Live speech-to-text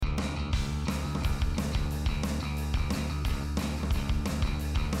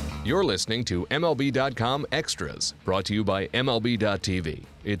You're listening to MLB.com Extras, brought to you by MLB.tv.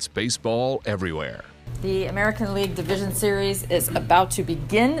 It's baseball everywhere. The American League Division Series is about to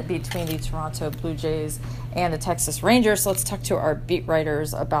begin between the Toronto Blue Jays and the Texas Rangers. So let's talk to our beat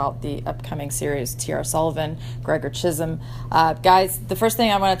writers about the upcoming series. T.R. Sullivan, Gregor Chisholm. Guys, the first thing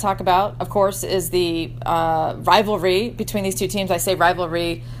I want to talk about, of course, is the rivalry between these two teams. I say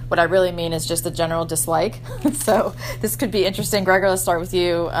rivalry. What I really mean is just a general dislike. So this could be interesting. Gregor, let's start with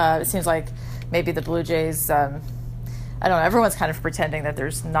you. It seems like maybe the Blue Jays... I don't know, everyone's kind of pretending that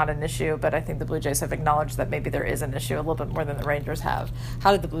there's not an issue, but I think the Blue Jays have acknowledged that maybe there is an issue a little bit more than the Rangers have.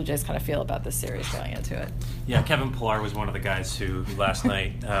 How did the Blue Jays kind of feel about this series going into it? Yeah, Kevin Pillar was one of the guys who last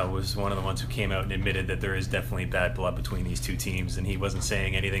night was one of the ones who came out and admitted that there is definitely bad blood between these two teams, and he wasn't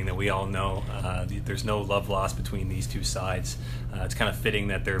saying anything that we all know. There's no love lost between these two sides. It's kind of fitting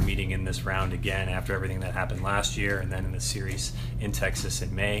that they're meeting in this round again after everything that happened last year and then in the series in Texas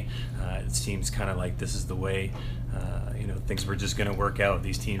in May. It seems kind of like this is the way things were just going to work out.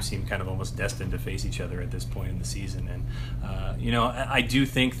 These teams seem kind of almost destined to face each other at this point in the season. And, I do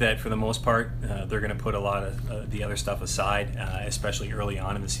think that for the most part, they're going to put a lot of the other stuff aside, especially early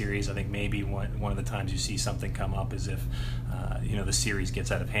on in the series. I think maybe one of the times you see something come up is if, the series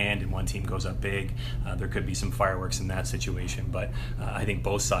gets out of hand and one team goes up big. There could be some fireworks in that situation. But I think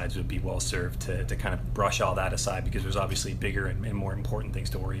both sides would be well served to kind of brush all that aside because there's obviously bigger and more important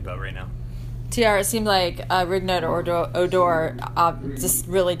things to worry about right now. TR, it seemed like Rougned Odor just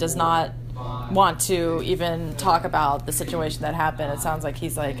really does not want to even talk about the situation that happened. It sounds like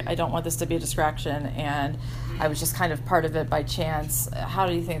he's like, I don't want this to be a distraction, and I was just kind of part of it by chance. How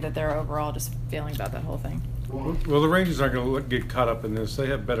do you think that they're overall just feeling about that whole thing? Well, the Rangers aren't going to get caught up in this. They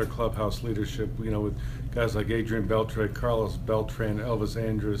have better clubhouse leadership, with guys like Adrian Beltre, Carlos Beltran, Elvis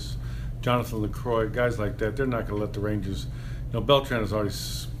Andrus, Jonathan LaCroix, guys like that. They're not going to let the Rangers, Beltran has already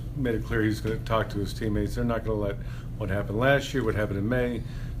made it clear he's going to talk to his teammates. They're not going to let what happened last year, what happened in May.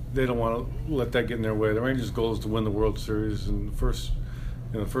 They don't want to let that get in their way. The Rangers' goal is to win the World Series, and the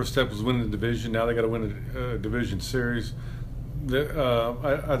first step was winning the division. Now they got to win a division series.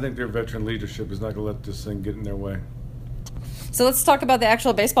 I think their veteran leadership is not going to let this thing get in their way. So let's talk about the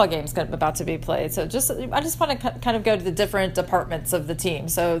actual baseball games about to be played. So I just want to kind of go to the different departments of the team.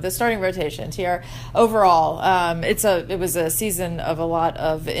 So the starting rotation here, overall, it was a season of a lot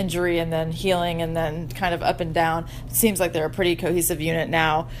of injury and then healing and then kind of up and down. It seems like they're a pretty cohesive unit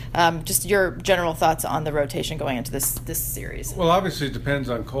now. Just your general thoughts on the rotation going into this series. Well, obviously it depends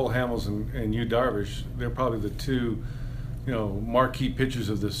on Cole Hamels and Yu Darvish. They're probably the two, marquee pitchers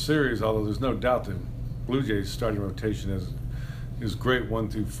of this series. Although there's no doubt the Blue Jays starting rotation is great 1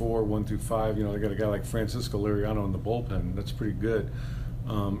 through 4, 1 through 5. They got a guy like Francisco Liriano in the bullpen. That's pretty good.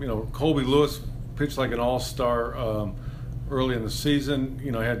 Colby Lewis pitched like an all-star early in the season.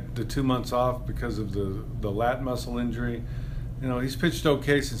 Had the 2 months off because of the lat muscle injury. He's pitched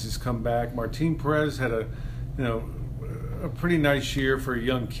okay since he's come back. Martin Perez had a pretty nice year for a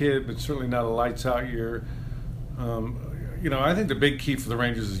young kid, but certainly not a lights-out year. I think the big key for the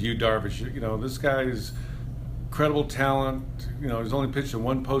Rangers is Yu Darvish. This guy is incredible talent. He's only pitched in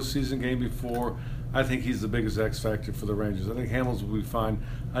one postseason game before. I think he's the biggest X factor for the Rangers. I think Hamels will be fine.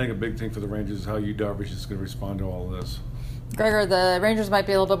 I think a big thing for the Rangers is how Yu Darvish is going to respond to all of this. Gregor, the Rangers might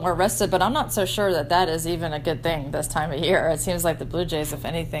be a little bit more rested, but I'm not so sure that is even a good thing this time of year. It seems like the Blue Jays, if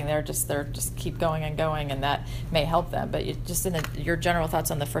anything, they're just keep going and going, and that may help them. But your general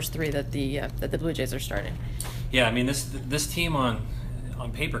thoughts on the first three that the Blue Jays are starting. Yeah, I mean this team on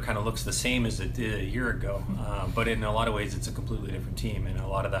paper kind of looks the same as it did a year ago, but in a lot of ways it's a completely different team, and a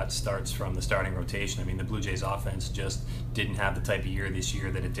lot of that starts from the starting rotation. I mean, the Blue Jays offense just didn't have the type of year this year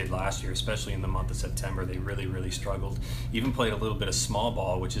that it did last year, especially in the month of September. They really, really struggled. Even played a little bit of small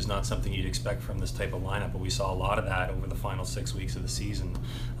ball, which is not something you'd expect from this type of lineup, but we saw a lot of that over the final 6 weeks of the season.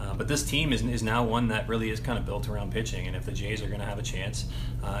 But this team is now one that really is kind of built around pitching, and if the Jays are going to have a chance,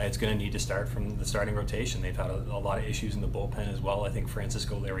 it's going to need to start from the starting rotation. They've had a lot of issues in the bullpen as well. I think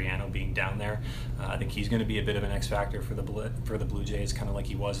Francisco Liriano being down there, I think he's going to be a bit of an X factor for the Blue Jays, kind of like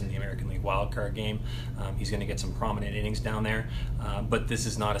he was in the American League wildcard game. He's going to get some prominent innings down there, but this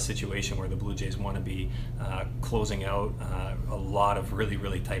is not a situation where the Blue Jays want to be closing out a lot of really,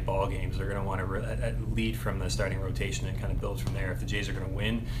 really tight ball games. They're going to want to lead from the starting rotation and kind of build from there. If the Jays are going to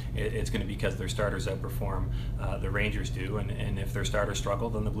win, it's going to be because their starters outperform the Rangers do, and if their starters struggle,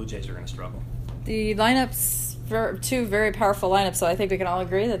 then the Blue Jays are going to struggle. The lineups, two very powerful lineups, so I think we can all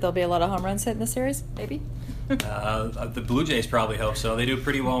agree that there'll be a lot of home runs hit in this series, maybe? The Blue Jays probably hope so. They do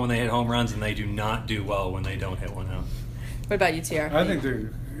pretty well when they hit home runs, and they do not do well when they don't hit one out. What about you, TR? I think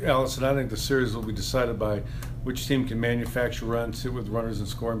Alyson, I think the series will be decided by which team can manufacture runs, hit with runners in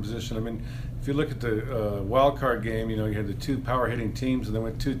scoring position. I mean, if you look at the wild card game, you had the two power hitting teams, and they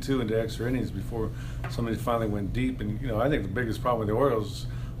went 2-2 into extra innings before somebody finally went deep. And I think the biggest problem with the Orioles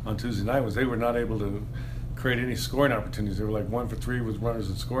on Tuesday night was they were not able to create any scoring opportunities. They were like 1 for 3 with runners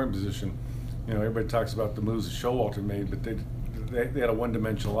in scoring position. Everybody talks about the moves that Showalter made, but they had a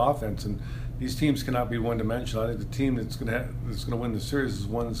one-dimensional offense, and these teams cannot be one-dimensional. I think the team that's going to win the series is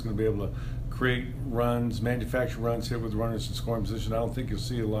one that's going to be able to create runs, manufacture runs, hit with runners in scoring position. I don't think you'll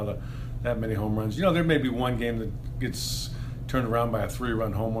see a lot of that many home runs. There may be one game that gets turned around by a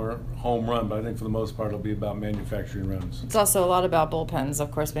 3-run home run, but I think for the most part it'll be about manufacturing runs. It's also a lot about bullpens.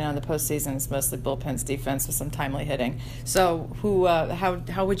 Of course, being on the postseason, it's mostly bullpens defense with some timely hitting. So,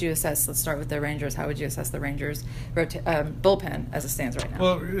 how would you assess? Let's start with the Rangers. How would you assess the Rangers bullpen as it stands right now?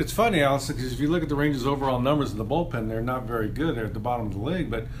 Well, it's funny, Alyson, because if you look at the Rangers' overall numbers in the bullpen, they're not very good. They're at the bottom of the league,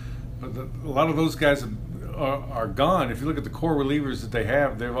 but a lot of those guys are gone. If you look at the core relievers that they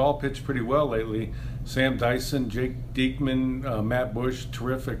have, they've all pitched pretty well lately. Sam Dyson, Jake Diekman, Matt Bush,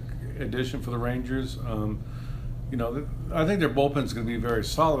 terrific addition for the Rangers. I think their bullpen's going to be very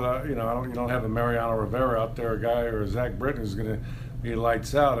solid. You don't have a Mariano Rivera out there, a guy, or a Zach Britton who's going to be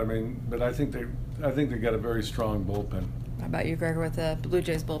lights out. But I think they got a very strong bullpen. How about you, Gregor, with the Blue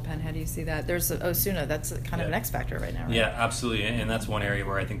Jays bullpen? How do you see that? There's Osuna. That's kind of an X factor right now, right? Yeah, absolutely. And that's one area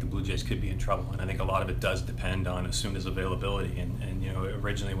where I think the Blue Jays could be in trouble. And I think a lot of it does depend on Osuna's availability. And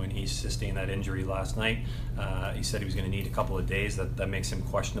originally when he sustained that injury last night, he said he was going to need a couple of days. That makes him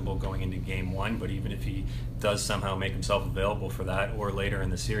questionable going into Game 1. But even if he does somehow make himself available for that or later in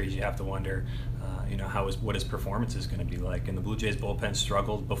the series, you have to wonder what his performance is going to be like. And the Blue Jays bullpen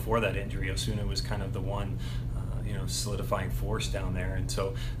struggled before that injury. Osuna was kind of the one solidifying force down there, and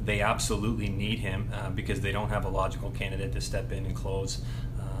so they absolutely need him because they don't have a logical candidate to step in and close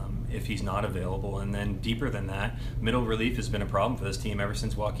if he's not available. And then deeper than that, middle relief has been a problem for this team ever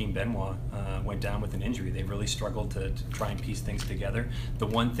since Joaquin Benoit went down with an injury. They've really struggled to try and piece things together. The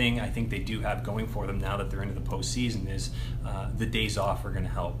one thing I think they do have going for them now that they're into the postseason is the days off are going to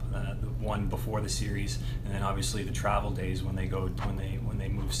help. The one before the series, and then obviously the travel days when they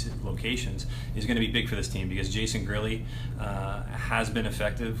move locations is going to be big for this team, because Jason Grilli has been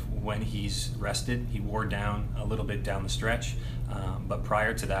effective when he's rested. He wore down a little bit down the stretch. But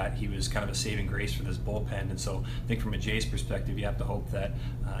prior to that, he was kind of a saving grace for this bullpen. And so I think from a Jays perspective, you have to hope that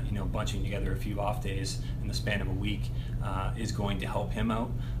bunching together a few off days in the span of a week is going to help him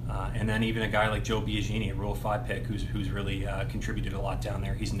out. And then even a guy like Joe Biagini, a Rule 5 pick, who's really contributed a lot down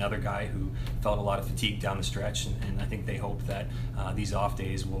there. He's another guy who felt a lot of fatigue down the stretch, and I think they hope that these off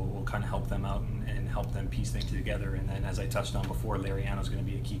days will kind of help them out and help them piece things together. And then, as I touched on before, Lariano's going to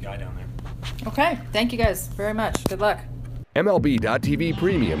be a key guy down there. Okay, thank you guys very much. Good luck. MLB.tv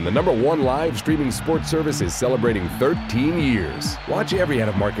Premium, the #1 live streaming sports service, is celebrating 13 years. Watch every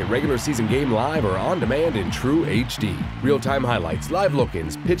out-of-market regular season game live or on demand in true HD. Real-time highlights, live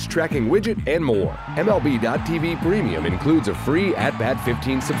look-ins, pitch tracking widget, and more. MLB.tv Premium includes a free At-Bat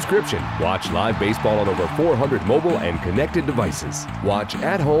 15 subscription. Watch live baseball on over 400 mobile and connected devices. Watch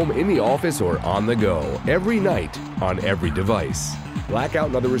at home, in the office, or on the go, every night, on every device. Blackout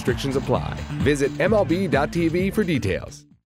and other restrictions apply. Visit MLB.tv for details.